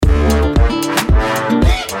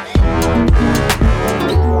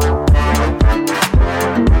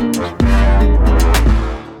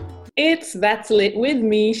That's lit with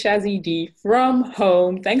me, Shazzy D from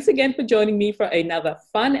home. Thanks again for joining me for another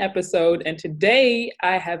fun episode. And today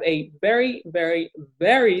I have a very, very,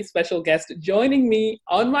 very special guest joining me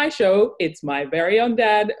on my show. It's my very own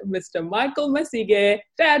dad, Mr. Michael Masige.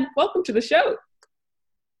 Dad, welcome to the show.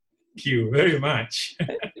 Thank you very much.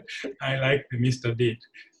 I like the Mr. Date.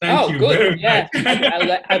 Thank you good.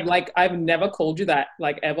 Very much. I've never called you that,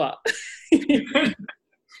 ever.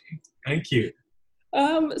 Thank you.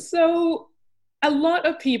 So a lot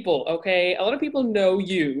of people know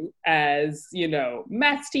you as,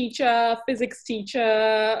 maths teacher, physics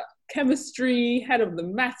teacher, chemistry, head of the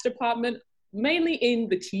maths department, mainly in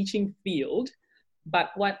the teaching field. But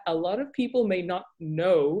what a lot of people may not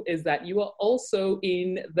know is that you are also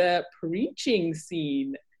in the preaching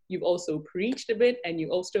scene. You've also preached a bit and you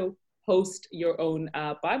also host your own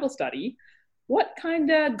Bible study. What kind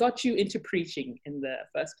of got you into preaching in the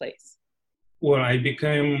first place? Well, I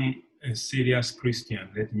became a serious Christian,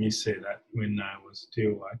 let me say that, when I was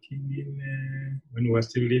still working when we were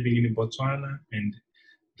still living in Botswana, and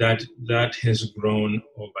that has grown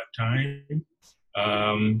over time.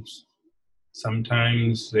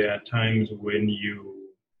 Sometimes there are times when you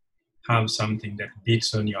have something that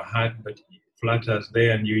beats on your heart, but it flutters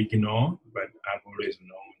there and you ignore. But I've always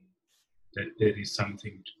known that there is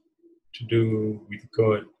something to do with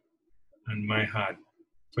God and my heart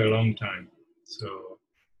for a long time. So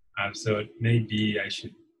I thought maybe I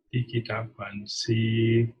should pick it up and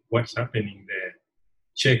see what's happening there.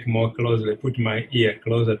 Check more closely, put my ear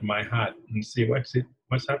close at my heart and see what's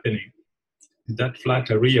happening. Is that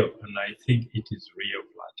flutter real? And I think it is real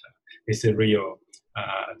flutter. It's a real,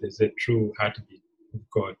 there's a true heartbeat of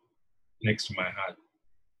God next to my heart.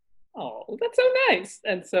 Oh, that's so nice.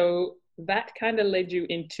 And so that kind of led you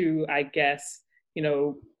into, I guess,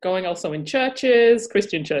 going also in churches,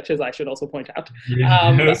 Christian churches, I should also point out,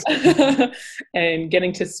 yes. And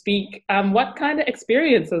getting to speak. What kind of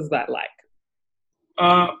experience is that like?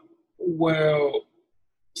 Well,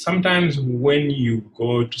 sometimes when you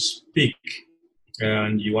go to speak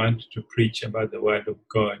and you want to preach about the word of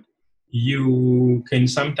God, you can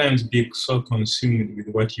sometimes be so consumed with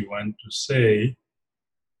what you want to say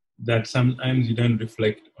that sometimes you don't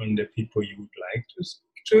reflect on the people you would like to speak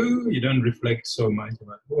to. You don't reflect so much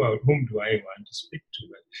about whom do I want to speak to.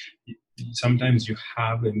 But sometimes you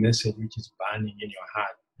have a message which is burning in your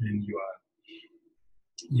heart, and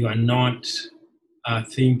you are not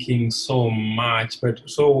thinking so much. But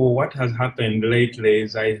so what has happened lately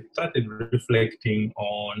is I started reflecting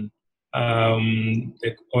on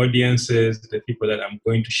the audiences, the people that I'm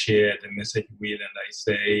going to share the message with, and I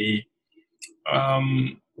say,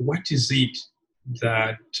 what is it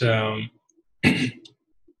that,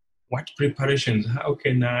 what preparations, how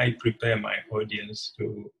can I prepare my audience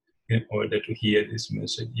in order to hear this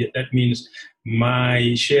message? Yeah, that means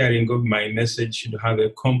my sharing of my message should have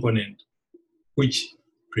a component which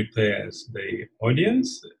prepares the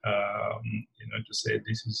audience, to say,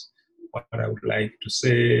 this is what I would like to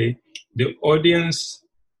say. The audience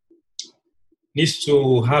needs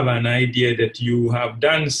to have an idea that you have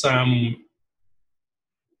done some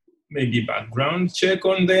maybe background check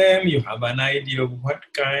on them. You have an idea of what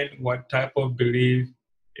type of belief,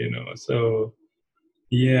 so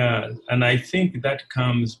yeah. And I think that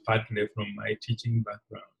comes partly from my teaching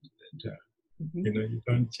background, that, you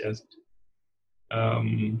don't just,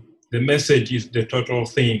 the message is the total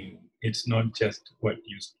thing. It's not just when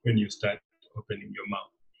you start opening your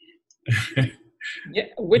mouth. Yeah,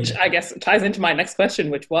 which I guess ties into my next question,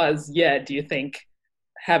 which was, do you think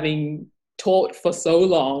having taught for so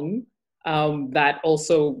long, that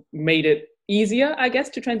also made it easier, I guess,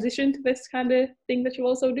 to transition to this kind of thing that you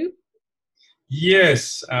also do?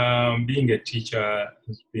 Yes, being a teacher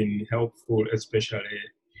has been helpful, especially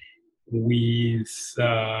with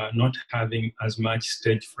not having as much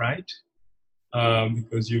stage fright,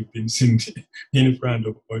 because you've been seen in front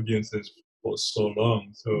of audiences for so long.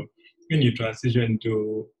 So when you transition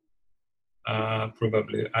to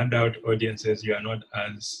probably adult audiences, you are not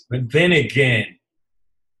as, but then again,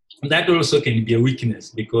 that also can be a weakness,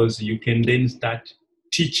 because you can then start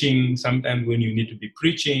teaching sometimes when you need to be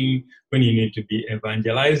preaching, when you need to be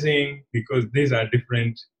evangelizing, because these are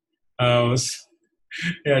different,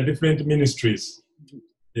 different ministries.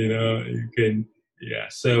 You can,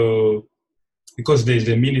 so because there's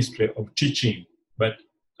a ministry of teaching, but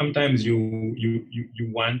sometimes you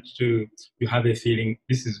have a feeling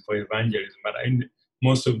this is for evangelism, but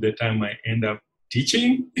most of the time I end up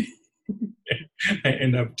teaching.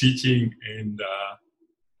 And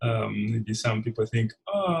maybe some people think,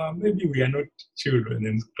 maybe we are not children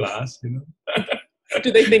in class,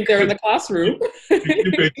 Do they think they're in the classroom? You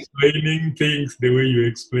keep explaining things the way you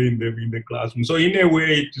explain them in the classroom. So in a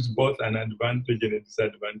way, it is both an advantage and a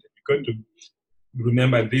disadvantage. You've got to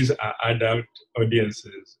remember these are adult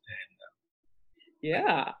audiences,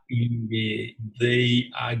 Yeah. and they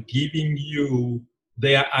are giving you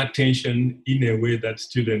their attention in a way that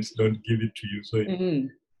students don't give it to you. So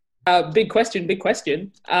Big question, big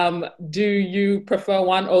question. Do you prefer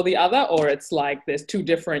one or the other, or it's like there's two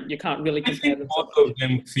different, you can't really I compare think them so both much? of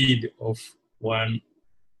them feed off one,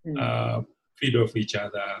 Mm. feed off each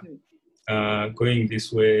other. Going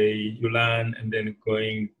this way, you learn, and then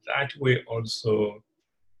going that way also,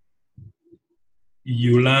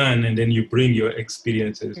 you learn, and then you bring your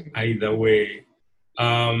experiences either way.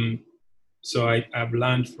 So I've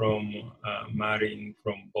learned from marrying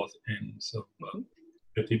from both ends of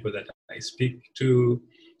the people that I speak to.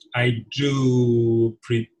 I do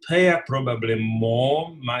prepare probably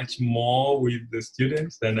much more with the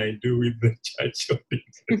students than I do with the church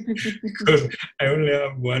audience because I only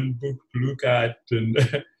have one book to look at. And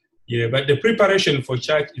yeah, but the preparation for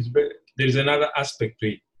church there's another aspect to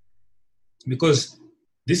it because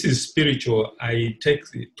this is spiritual. I take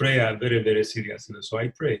prayer very, very seriously. So I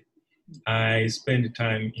pray. I spend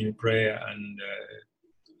time in prayer, and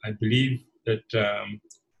I believe that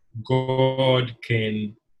God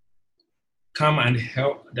can come and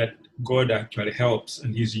help, that God actually helps,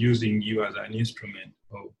 and He's using you as an instrument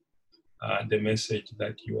of the message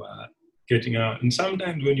that you are getting out. And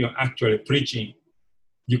sometimes when you're actually preaching,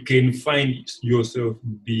 you can find yourself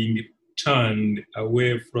being turned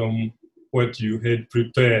away from what you had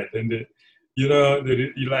prepared. And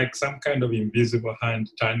you like some kind of invisible hand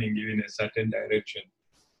turning you in a certain direction.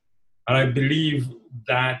 And I believe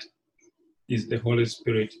that is the Holy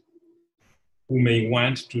Spirit who may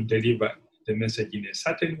want to deliver the message in a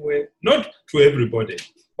certain way, not to everybody.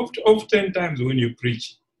 Oftentimes when you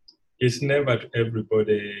preach, it's never to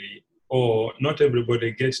everybody, or not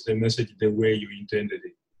everybody gets the message the way you intended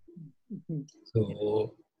it.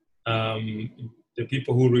 So the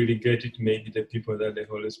people who really get it may be the people that the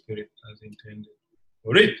Holy Spirit has intended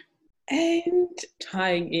for it. And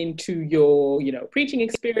tying into your, preaching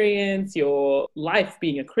experience, your life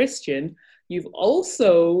being a Christian, you've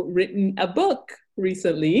also written a book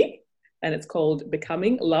recently, and it's called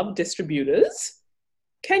Becoming Love Distributors.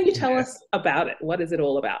 Can you tell us about it? What is it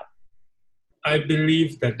all about? I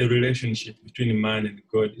believe that the relationship between man and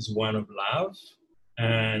God is one of love,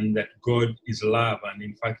 and that God is love. And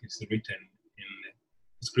in fact, it's written in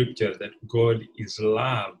the scriptures that God is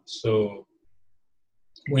love. So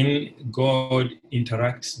when God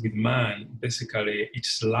interacts with man, basically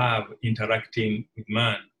it's love interacting with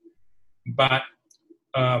man. But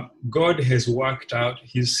God has worked out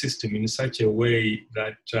His system in such a way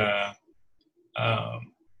that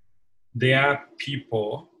there are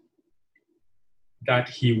people that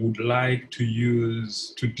He would like to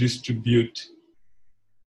use to distribute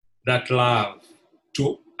that love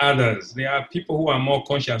to others. There are people who are more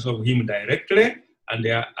conscious of Him directly, and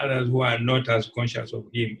there are others who are not as conscious of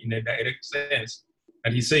Him in a direct sense.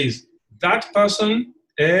 And He says, that person,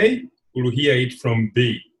 A, will hear it from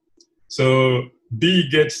B. So B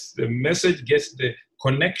gets the message, gets the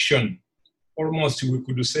connection, almost we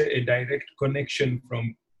could say a direct connection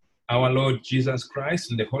from our Lord Jesus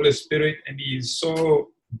Christ and the Holy Spirit, and He is so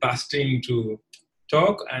bursting to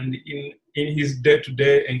talk, and in his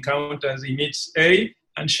day-to-day encounters, he meets A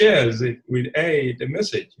and shares it with A, the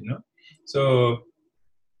message, So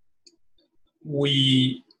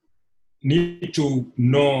we need to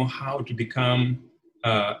know how to become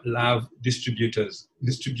love distributors,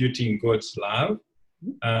 distributing God's love.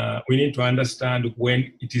 We need to understand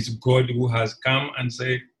when it is God who has come and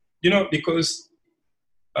said, because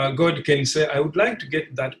God can say, I would like to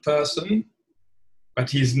get that person, but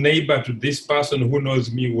he's neighbor to this person who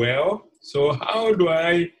knows me well. So how do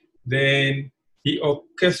I then, he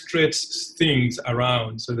orchestrates things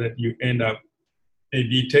around so that you end up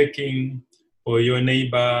maybe taking for your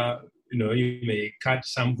neighbor, you may cut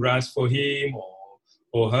some grass for him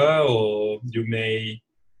or her, or you may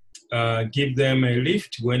give them a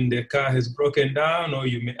lift when the car has broken down,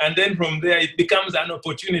 and then from there it becomes an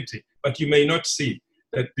opportunity, but you may not see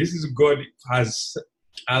that this is God has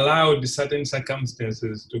allowed certain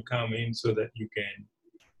circumstances to come in so that you can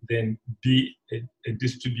then be a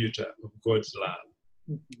distributor of God's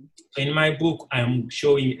love. In my book, I'm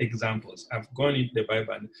showing examples. I've gone into the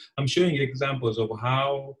Bible and I'm showing examples of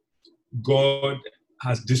how God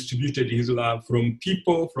has distributed His love from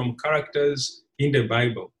people, from characters in the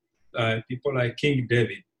Bible. People like King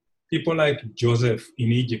David, people like Joseph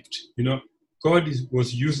in Egypt. God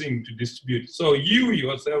was using to distribute. So you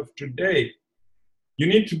yourself today, You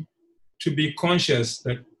need to be conscious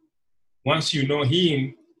that once you know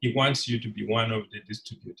him, he wants you to be one of the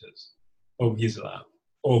distributors of his love,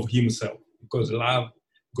 of himself. Because love,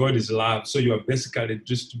 God is love. So you are basically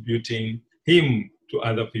distributing him to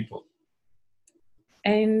other people.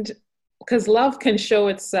 And because love can show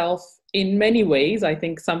itself in many ways. I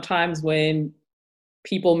think sometimes when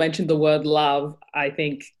people mention the word love, I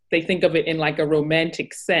think they think of it in like a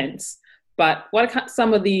romantic sense. But what are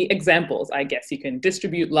some of the examples, I guess, you can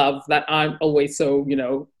distribute love that aren't always so,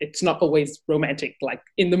 it's not always romantic, like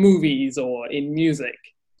in the movies or in music?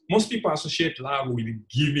 Most people associate love with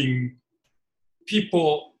giving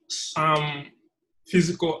people some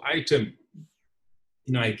physical item.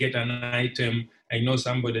 I get an item, I know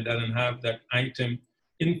somebody doesn't have that item.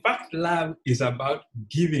 In fact, love is about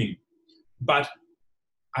giving. But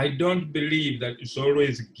I don't believe that it's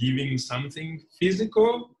always giving something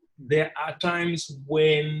physical. There are times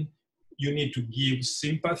when you need to give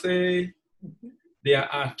sympathy. There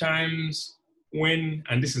are times when,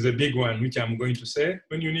 and this is a big one, which I'm going to say,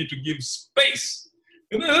 when you need to give space.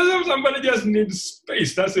 Somebody just needs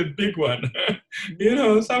space. That's a big one.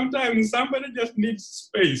 Sometimes somebody just needs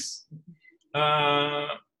space.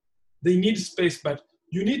 They need space, but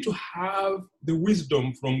you need to have the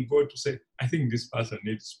wisdom from God to say, I think this person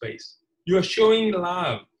needs space. You are showing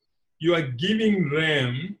love. You are giving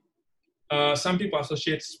them, some people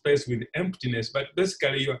associate space with emptiness, but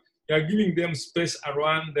basically you are giving them space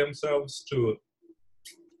around themselves to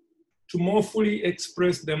more fully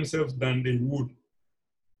express themselves than they would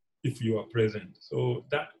if you are present. So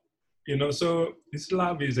that, so this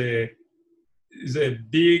love is a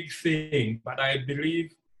big thing, but I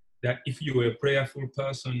believe that if you are a prayerful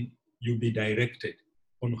person, you'll be directed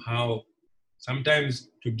on how sometimes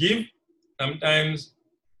to give, sometimes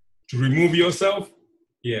to remove yourself.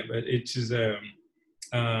 Yeah, but it is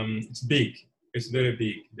it's big. It's very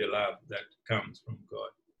big, the love that comes from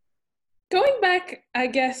God. Going back, I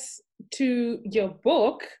guess, to your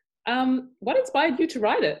book, what inspired you to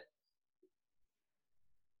write it?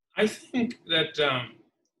 I think that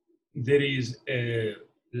there is a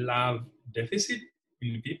love deficit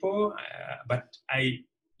in people, but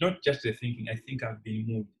not just the thinking, I think I've been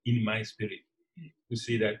moved in my spirit to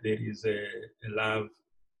see that there is a love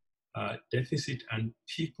deficit, and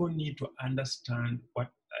people need to understand what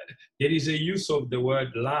there is a use of the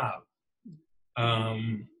word love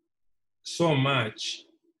so much,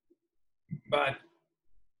 but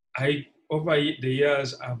over the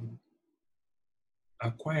years I've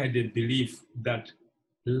acquired a belief that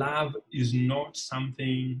love is not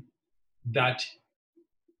something that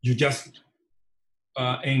you just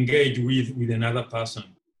engage with another person.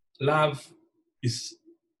 Love is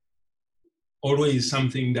always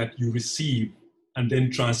something that you receive and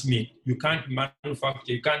then transmit. You can't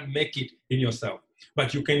manufacture, you can't make it in yourself,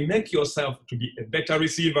 but you can make yourself to be a better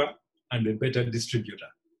receiver and a better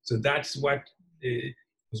distributor. So that's what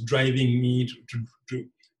was driving me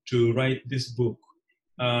to write this book.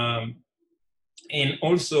 And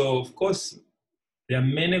also, of course, there are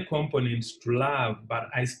many components to love, but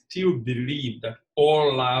I still believe that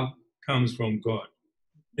all love comes from God.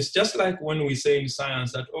 It's just like when we say in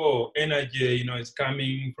science that, energy, is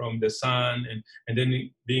coming from the sun and then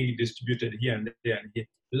being distributed here and there and here.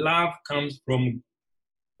 Love comes from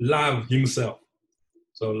love himself.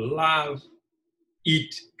 So love,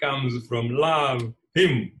 it comes from love,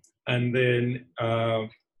 him. And then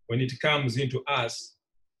when it comes into us,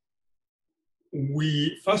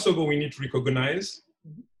 first of all, we need to recognize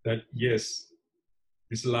that, yes,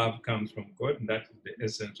 this love comes from God. And that is the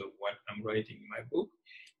essence of what I'm writing in my book,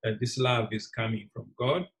 that this love is coming from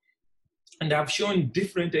God. And I've shown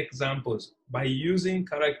different examples by using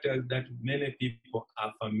characters that many people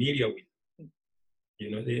are familiar with.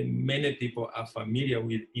 Many people are familiar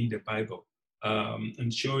with in the Bible,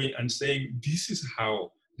 and showing and saying, this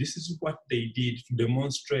is what they did to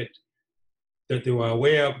demonstrate that they were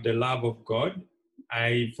aware of the love of God.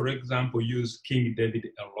 I, for example, use King David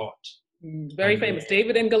a lot. Very famous.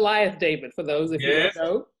 David and Goliath, David, for those if you don't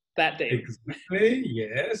know that David. Exactly,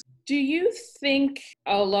 yes. Do you think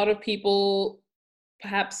a lot of people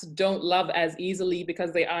perhaps don't love as easily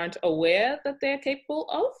because they aren't aware that they're capable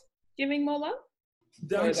of giving more love?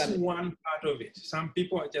 That's one part of it. Some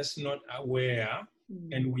people are just not aware.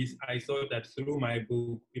 And I thought that through my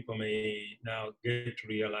book, people may now get to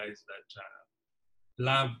realize that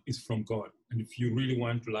love is from God. And if you really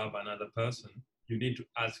want to love another person, you need to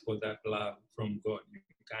ask for that love from God. You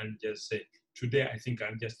can't just say, today I think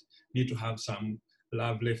I just need to have some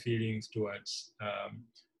lovely feelings towards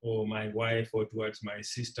or my wife, or towards my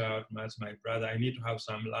sister, towards my brother. I need to have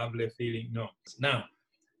some lovely feeling. No. Now,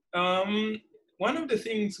 one of the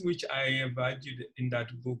things which I have argued in that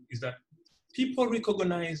book is that people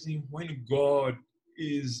recognizing when God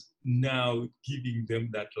is now giving them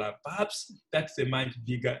that love, perhaps that's a much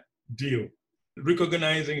bigger deal.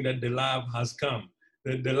 Recognizing that the love has come,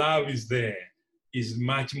 that the love is there, is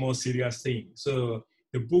much more serious thing. So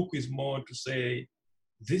the book is more to say,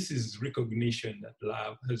 this is recognition that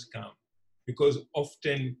love has come. Because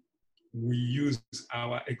often we use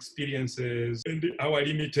our experiences and our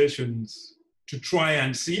limitations to try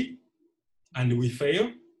and see, and we fail.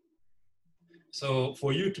 So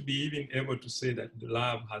for you to be even able to say that the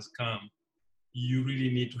love has come, you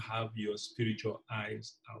really need to have your spiritual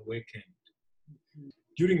eyes awakened.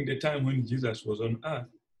 During the time when Jesus was on earth,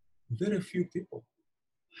 very few people,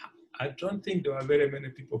 I don't think there were very many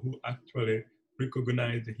people who actually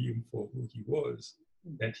recognized him for who he was,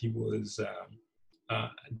 that he was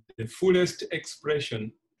the fullest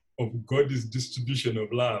expression of God's distribution of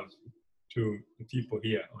love to the people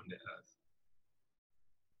here on the earth.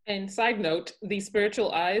 And side note, the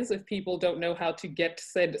spiritual eyes, if people don't know how to get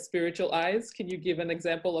said spiritual eyes, can you give an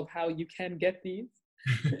example of how you can get these?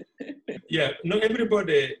 Yeah, no,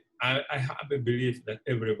 everybody, I have a belief that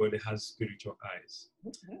everybody has spiritual eyes.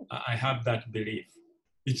 I have that belief.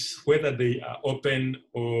 It's whether they are open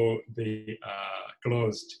or they are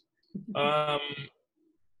closed.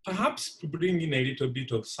 Perhaps to bring in a little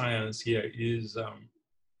bit of science here is,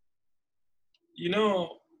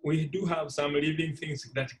 we do have some living things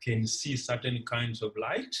that can see certain kinds of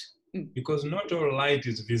light, because not all light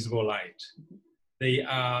is visible light. There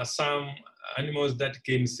are some animals that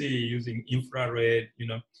can see using infrared,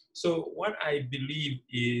 So what I believe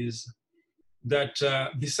is that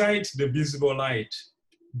besides the visible light,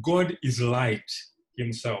 God is light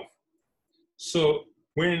himself. So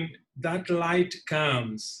when that light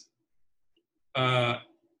comes,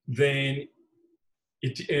 then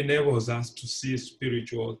it enables us to see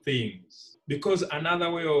spiritual things. Because another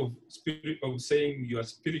way of saying you are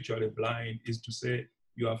spiritually blind is to say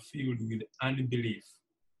you are filled with unbelief.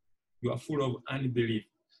 You are full of unbelief.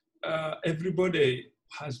 Everybody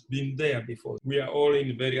has been there before. We are all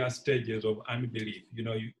in various stages of unbelief.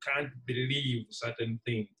 You can't believe certain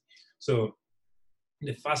things. So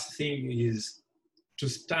the first thing is to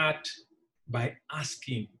start by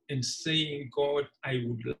asking and saying, God, I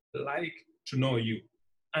would like to know you.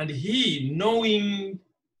 And he, knowing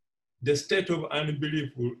the state of unbelief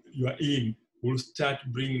you are in, will start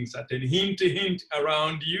bringing certain hint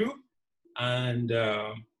around you, and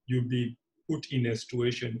you'll be put in a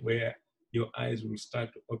situation where your eyes will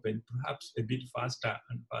start to open, perhaps a bit faster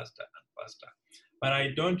and faster and faster. But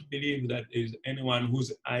I don't believe that there is anyone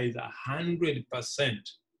whose eyes are 100%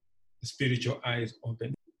 spiritual eyes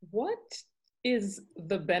open. What is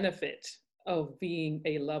the benefit of being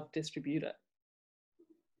a love distributor?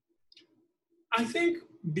 I think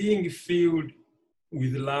being filled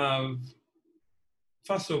with love,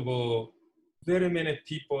 first of all, very many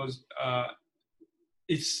people,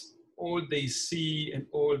 it's all they see and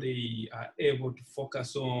all they are able to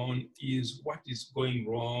focus on is what is going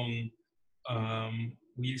wrong.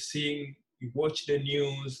 We watch the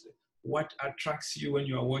news, what attracts you when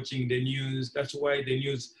you are watching the news. That's why the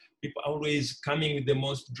news, people are always coming with the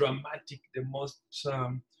most dramatic, the most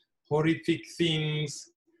horrific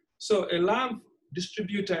things. So a love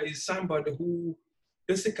distributor is somebody who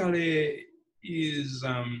basically is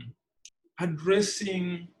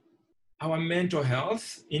addressing our mental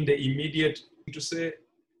health in the immediate, to say,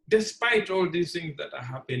 despite all these things that are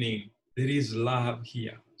happening, there is love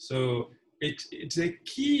here. So it's a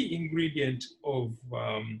key ingredient of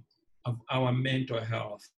our mental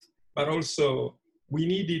health, but also we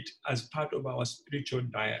need it as part of our spiritual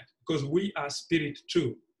diet, because we are spirit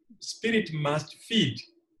too. Spirit must feed.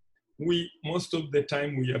 Most of the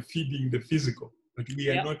time we are feeding the physical, but we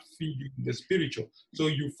are not feeding the spiritual. So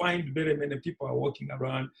you find very many people are walking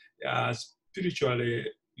around spiritually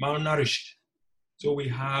malnourished. So we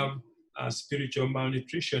have spiritual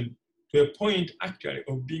malnutrition to a point actually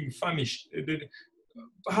of being famished.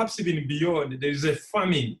 Perhaps even beyond, there is a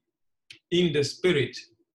famine in the spirit.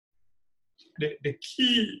 The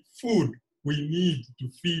key food we need to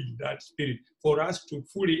feed that spirit for us to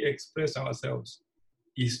fully express ourselves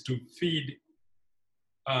is to feed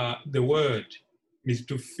the word, is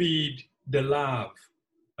to feed the love.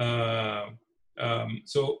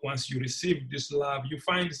 So once you receive this love, you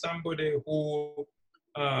find somebody who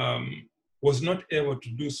was not able to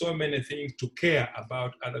do so many things to care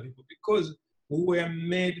about other people, because we were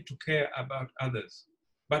made to care about others.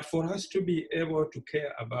 But for us to be able to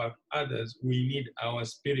care about others, we need our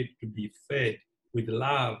spirit to be fed with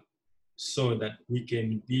love, so that we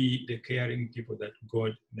can be the caring people that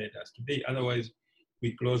God made us to be. Otherwise,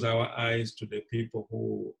 we close our eyes to the people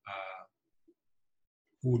who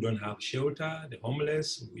don't have shelter, the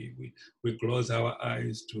homeless. We close our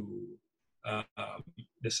eyes to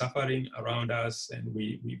the suffering around us, and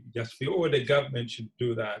we just feel, oh, the government should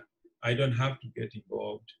do that. I don't have to get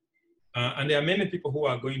involved. And there are many people who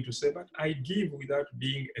are going to say, but I give without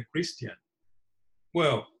being a Christian.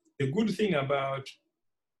 Well, the good thing about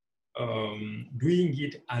doing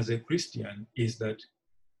it as a Christian is that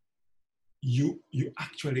you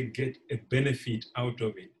actually get a benefit out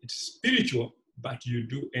of it. It's spiritual, but you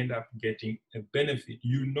do end up getting a benefit.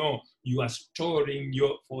 You know you are storing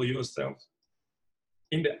for yourself.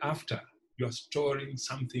 In the after, you are storing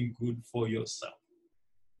something good for yourself.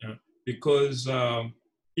 Because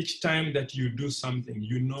each time that you do something,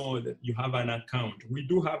 you know that you have an account. We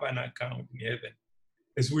do have an account in heaven.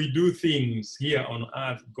 As we do things here on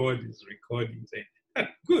earth, God is recording, saying,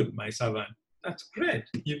 good, my servant. That's great.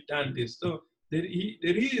 You've done this. So there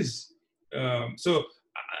is. So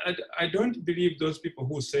I don't believe those people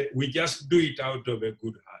who say, we just do it out of a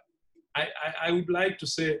good heart. I would like to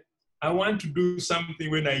say, I want to do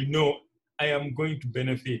something when I know I am going to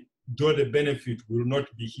benefit, though the benefit will not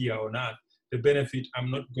be here on earth. The benefit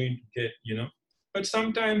I'm not going to get, But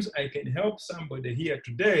sometimes I can help somebody here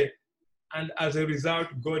today, and as a result,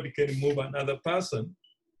 God can move another person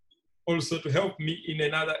also to help me in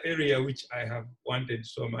another area which I have wanted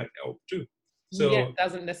so much help too. So yeah, it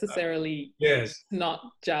doesn't necessarily, yes, not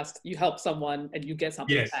just you help someone and you get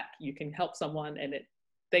something yes. back. You can help someone and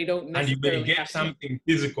they don't And necessarily you may get something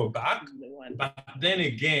physical back. But then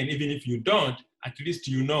again, even if you don't, at least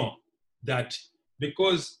you know that,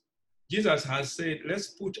 because Jesus has said, let's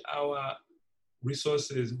put our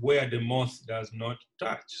resources where the moth does not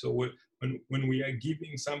touch. So when we are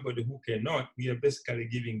giving somebody who cannot, we are basically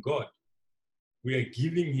giving God. We are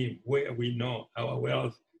giving him where we know our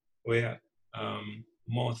wealth, where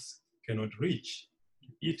moths cannot reach to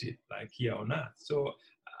eat it, like here on earth. So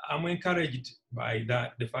I'm encouraged by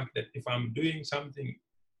that, the fact that if I'm doing something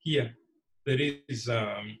here, there is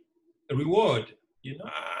a reward.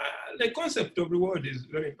 The concept of reward is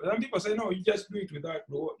very important. Some people say, no, you just do it without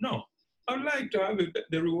reward. No, I would like to have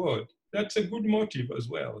the reward. That's a good motive as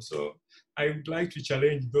well. So I would like to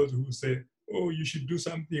challenge those who say, oh, you should do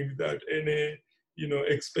something without any,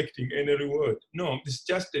 expecting any reward. No, it's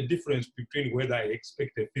just a difference between whether I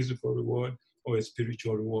expect a physical reward or a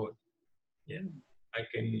spiritual reward. Yeah, I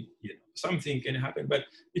can, something can happen, but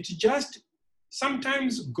it's just,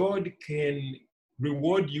 sometimes God can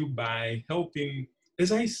reward you by helping.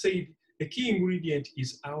 As I said, the key ingredient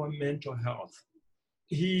is our mental health.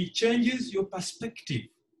 He changes your perspective.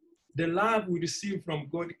 The love we receive from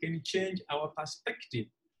God can change our perspective.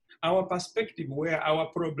 Our perspective, where our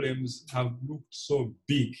problems have looked so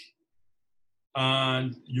big,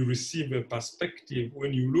 and you receive a perspective,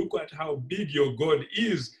 when you look at how big your God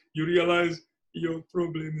is, you realize your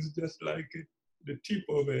problem is just like the tip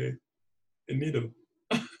of a needle.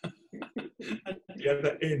 At the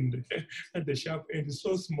other end, at the sharp end, is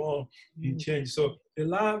so small in change. So the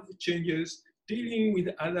love changes. Dealing with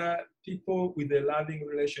other people with a loving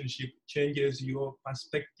relationship changes your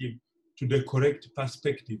perspective to the correct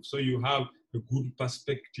perspective. So you have a good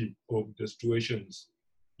perspective of the situations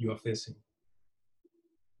you are facing.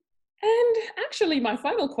 And actually, my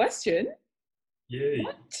final question, Yay.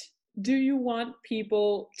 what do you want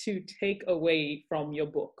people to take away from your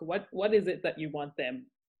book? What is it that you want them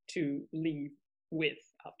to leave with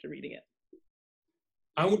after reading it?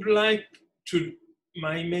 I would like to,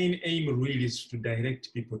 my main aim really is to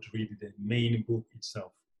direct people to read the main book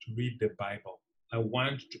itself, to read the Bible. I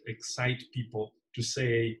want to excite people to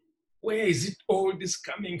say, where is it all this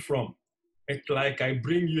coming from? It's like I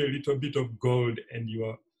bring you a little bit of gold and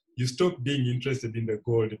you stop being interested in the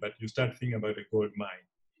gold, but you start thinking about the gold mine.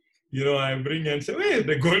 I bring and say, where is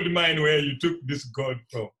the gold mine where you took this gold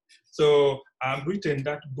from? So I've written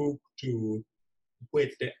that book to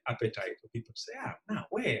whet the appetite for people to say, now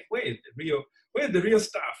where's the real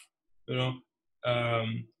stuff?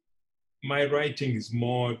 My writing is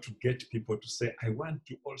more to get people to say, I want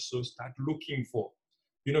to also start looking for,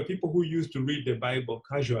 people who used to read the Bible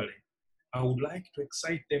casually. I would like to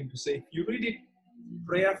excite them to say, if you read it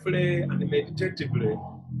prayerfully and meditatively,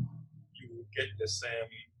 you will get the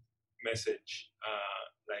same message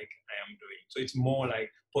like I am doing. So it's more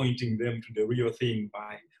like pointing them to the real thing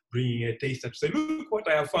by bringing a taster to say, look what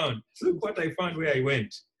I have found. Look what I found where I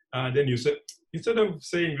went. Then you say, instead of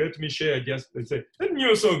saying, let me share, just say, let me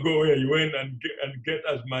also go where you went and get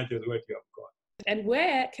as much as what you have got. And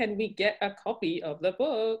where can we get a copy of the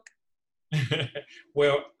book?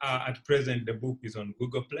 Well, at present, the book is on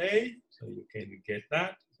Google Play, so you can get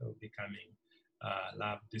that. So becoming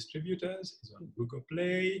lab distributors is on Google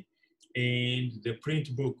Play, and the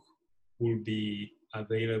print book will be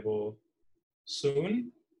available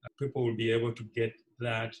soon. People will be able to get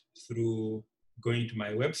that through going to my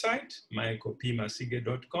website,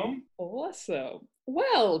 michaelpmasige.com. Awesome.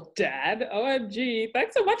 Well, Dad, OMG,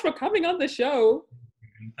 thanks so much for coming on the show.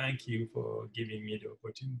 And thank you for giving me the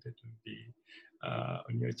opportunity to be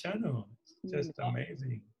on your channel. It's just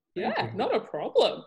amazing. Yeah, not a problem.